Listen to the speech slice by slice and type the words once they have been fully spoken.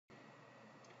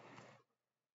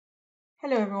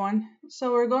Hello everyone.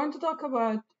 So we're going to talk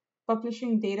about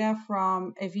publishing data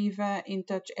from AVEVA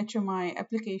InTouch HMI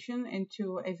application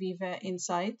into AVEVA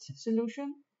Insight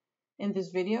solution. In this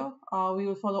video, we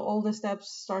will follow all the steps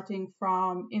starting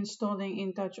from installing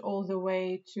InTouch all the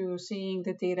way to seeing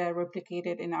the data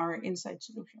replicated in our Insight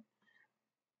solution.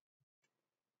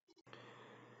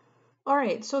 All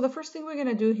right, so the first thing we're going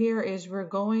to do here is we're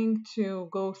going to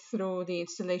go through the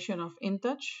installation of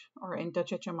InTouch or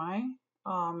InTouch HMI.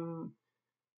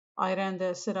 I ran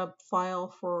the setup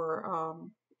file for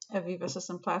AVEVA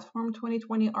System Platform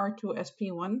 2020 R2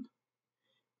 SP1,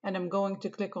 and I'm going to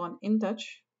click on InTouch.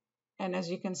 And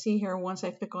as you can see here, once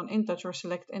I click on InTouch or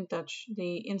select InTouch,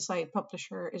 the Insight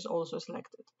Publisher is also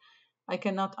selected. I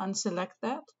cannot unselect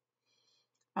that.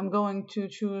 I'm going to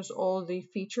choose all the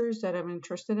features that I'm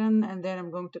interested in, and then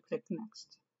I'm going to click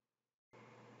Next.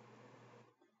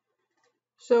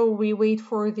 So we wait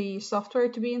for the software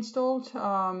to be installed.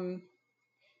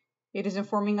 It is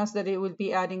informing us that it will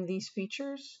be adding these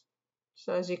features.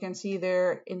 So as you can see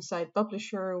there, Insight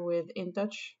Publisher with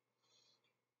InTouch.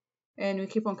 And we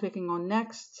keep on clicking on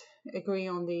Next, agree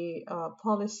on the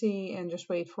policy, and just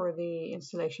wait for the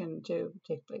installation to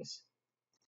take place.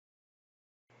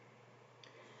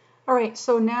 All right,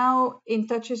 so now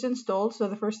InTouch is installed. So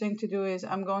the first thing to do is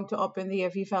I'm going to open the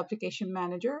AVEVA Application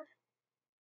Manager.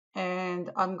 And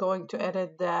I'm going to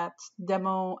edit that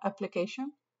demo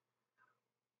application.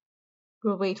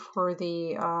 We'll wait for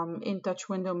the InTouch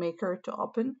window maker to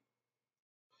open.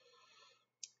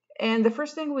 And the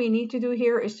first thing we need to do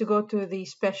here is to go to the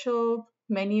special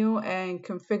menu and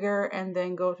configure and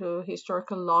then go to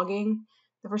historical logging.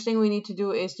 The first thing we need to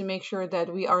do is to make sure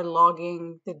that we are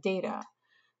logging the data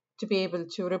to be able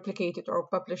to replicate it or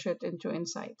publish it into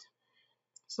Insight.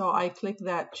 So I click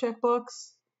that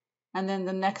checkbox, and then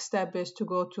the next step is to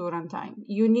go to runtime.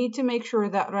 You need to make sure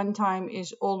that runtime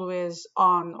is always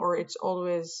on, or it's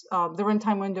always, the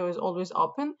runtime window is always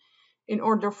open in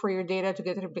order for your data to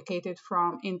get replicated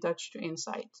from InTouch to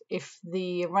Insight. If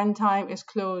the runtime is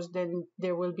closed, then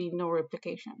there will be no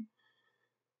replication.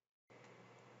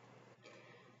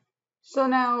 So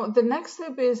now the next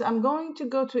step is I'm going to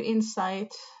go to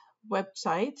Insight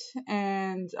website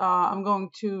and I'm going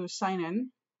to sign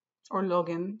in or log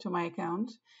in to my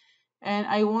account. And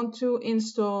I want to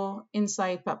install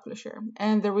Insight Publisher.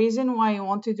 And the reason why I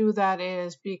want to do that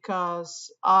is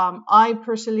because I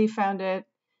personally found it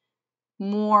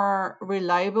more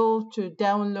reliable to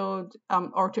download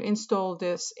or to install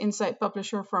this Insight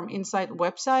Publisher from Insight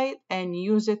website and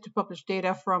use it to publish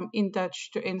data from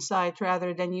InTouch to Insight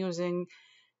rather than using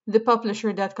the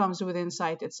publisher that comes with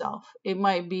Insight itself. It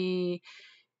might be,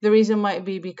 the reason might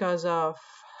be because of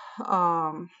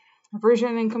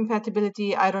version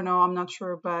incompatibility. I don't know, I'm not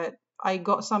sure, but I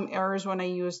got some errors when I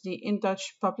used the InTouch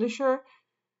publisher,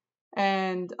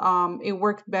 and it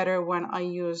worked better when I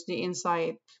used the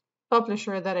Insight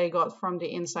publisher that I got from the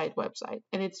Insight website.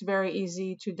 And it's very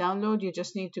easy to download. You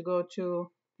just need to go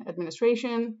to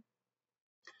administration,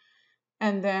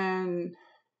 and then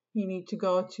you need to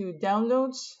go to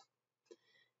downloads,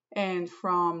 and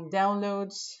from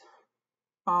downloads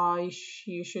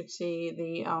you should see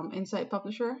the Insight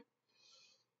publisher,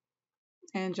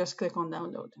 and just click on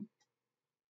download.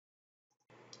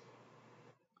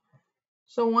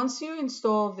 So once you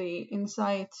install the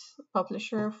Insight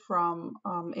publisher from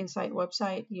Insight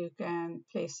website, you can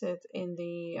place it in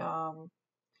the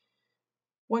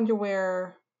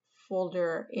Wonderware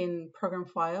folder in program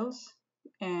files,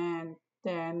 and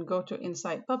then go to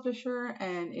Insight Publisher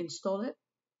and install it.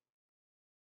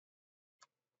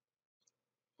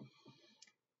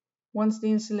 Once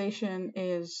the installation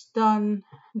is done,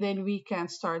 then we can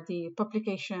start the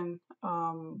publication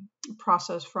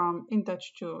process from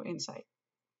InTouch to Insight.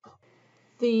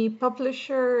 The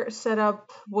publisher setup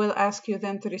will ask you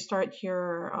then to restart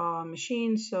your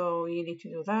machine, so you need to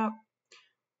do that.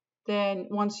 Then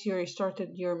once you restarted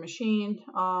your machine,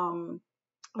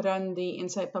 run the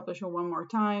Insight Publisher one more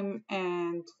time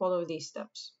and follow these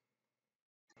steps.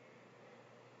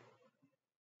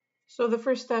 So the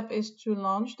first step is to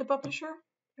launch the publisher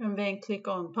and then click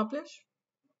on Publish.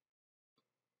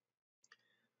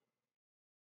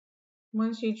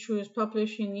 Once you choose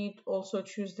Publish, you need to also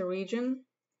choose the region.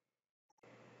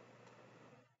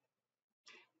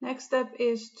 Next step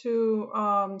is to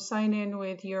sign in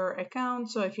with your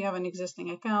account. So if you have an existing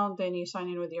account, then you sign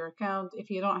in with your account. If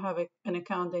you don't have an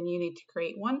account, then you need to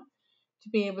create one to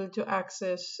be able to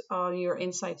access your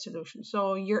Insight solution.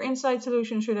 So your Insight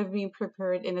solution should have been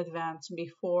prepared in advance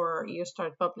before you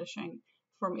start publishing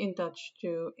from InTouch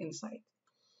to Insight.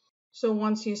 So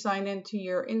once you sign into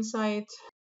your Insight,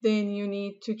 Then you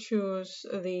need to choose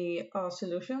the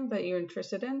solution that you're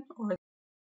interested in,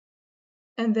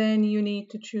 and then you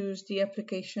need to choose the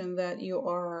application that you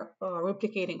are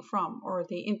replicating from, or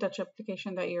the InTouch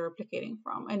application that you're replicating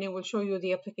from, and it will show you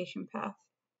the application path.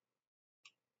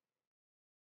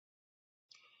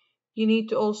 You need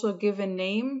to also give a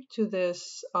name to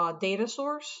this data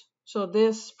source. So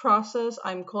this process,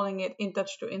 I'm calling it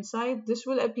InTouch to Insight. This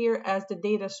will appear as the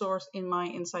data source in my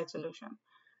Insight solution.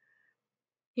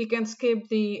 You can skip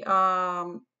the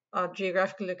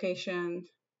geographical location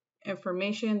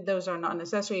information. Those are not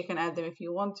necessary. You can add them if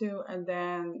you want to, and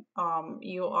then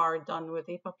you are done with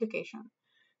the publication.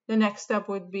 The next step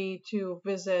would be to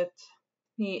visit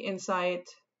the Insight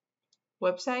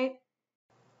website,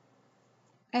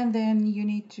 and then you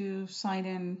need to sign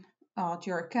in to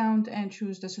your account and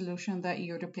choose the solution that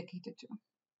you're duplicated to.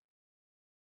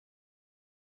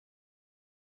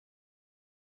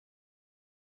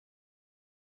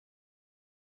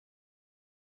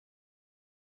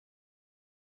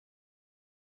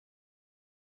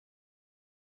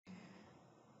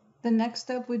 The next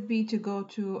step would be to go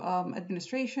to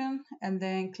administration and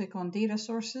then click on data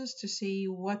sources to see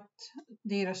what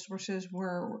data sources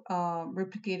we're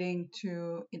replicating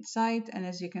to Insight. And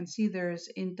as you can see, there's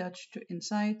InTouch to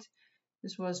Insight.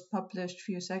 This was published a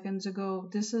few seconds ago.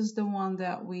 This is the one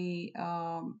that we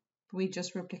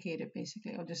just replicated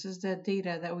basically, or this is the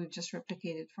data that we've just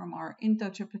replicated from our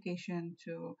InTouch application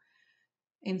to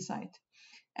Insight.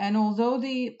 And although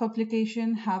the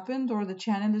publication happened or the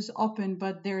channel is open,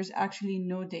 but there's actually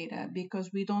no data because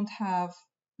we don't have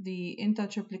the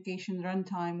InTouch application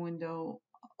runtime window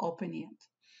open yet.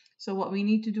 So what we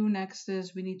need to do next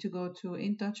is we need to go to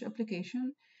InTouch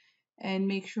application and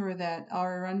make sure that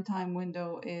our runtime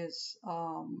window is,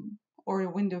 or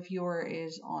window viewer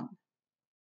is on.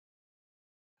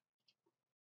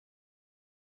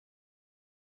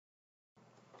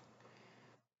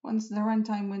 Once the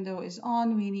runtime window is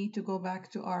on, we need to go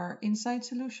back to our Insight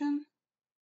solution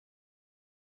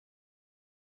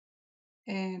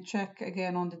and check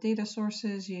again on the data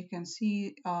sources. You can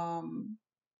see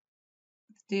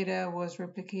data was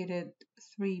replicated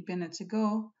 3 minutes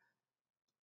ago.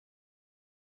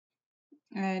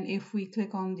 And if we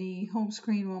click on the home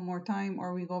screen one more time,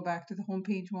 or we go back to the home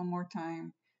page one more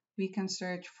time, we can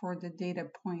search for the data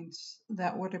points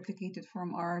that were replicated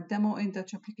from our demo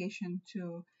InTouch application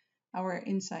to our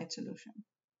Insight solution.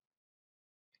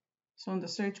 So in the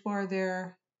search bar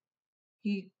there,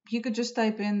 you could just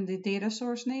type in the data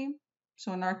source name.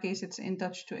 So in our case, it's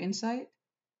InTouch to Insight.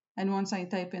 And once I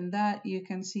type in that, you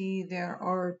can see there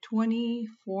are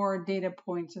 24 data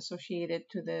points associated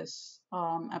to this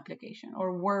application,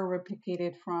 or were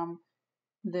replicated from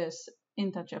this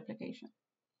InTouch application.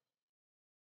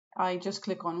 I just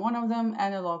click on one of them,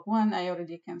 analog one. I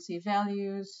already can see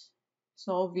values.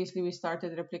 So obviously we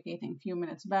started replicating a few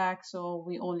minutes back, so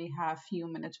we only have few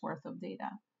minutes worth of data.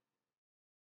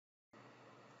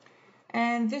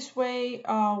 And this way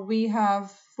we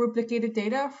have replicated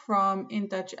data from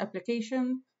InTouch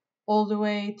application all the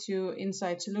way to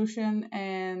Insight solution,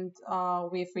 and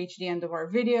we've reached the end of our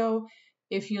video.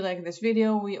 If you like this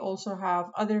video, we also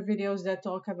have other videos that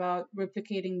talk about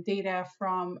replicating data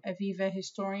from AVEVA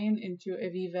Historian into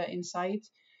AVEVA Insight,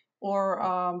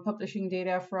 or publishing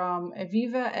data from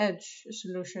AVEVA Edge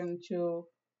solution to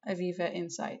AVEVA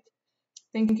Insight.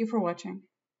 Thank you for watching.